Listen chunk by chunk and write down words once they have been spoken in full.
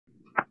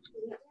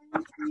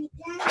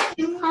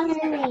I'm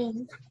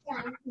coloring.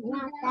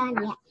 Not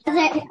done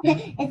yet.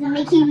 It's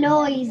making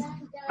noise.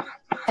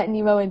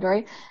 Nemo and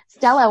Dory.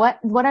 Stella,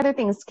 what other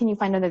things can you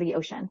find under the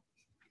ocean?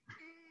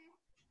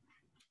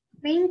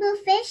 Rainbow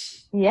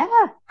fish? Yeah.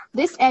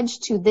 This edge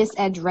to this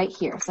edge right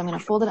here. So I'm going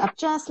to fold it up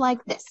just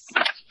like this.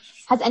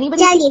 Has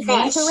anybody seen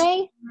manta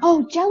ray?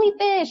 Oh,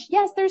 jellyfish.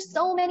 Yes, there's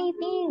so many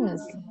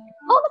things.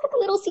 Oh, look at the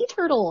little sea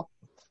turtle.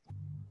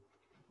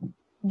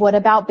 What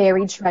about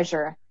buried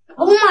treasure?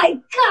 Oh my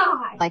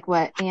God! Like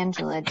what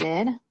Angela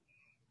did.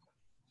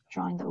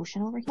 Drawing the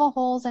ocean over here. The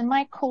holes in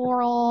my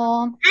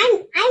coral.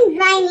 I'm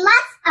drawing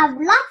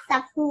lots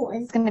of holes.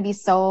 It's going to be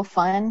so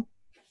fun.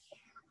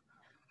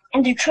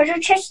 And the treasure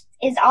chest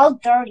is all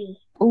dirty.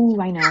 Oh,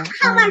 I know.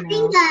 How about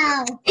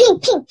rainbow?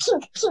 Pink, pink,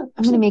 pink, pink.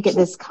 I'm going to make it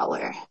this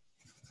color.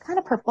 Kind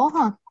of purple,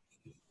 huh?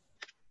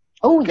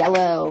 Oh,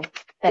 yellow.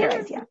 Better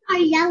idea. Are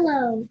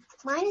yellow.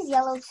 Mine is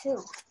yellow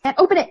too. And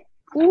open it.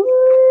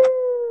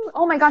 Ooh.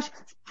 Oh my gosh.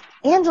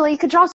 Angela, you could draw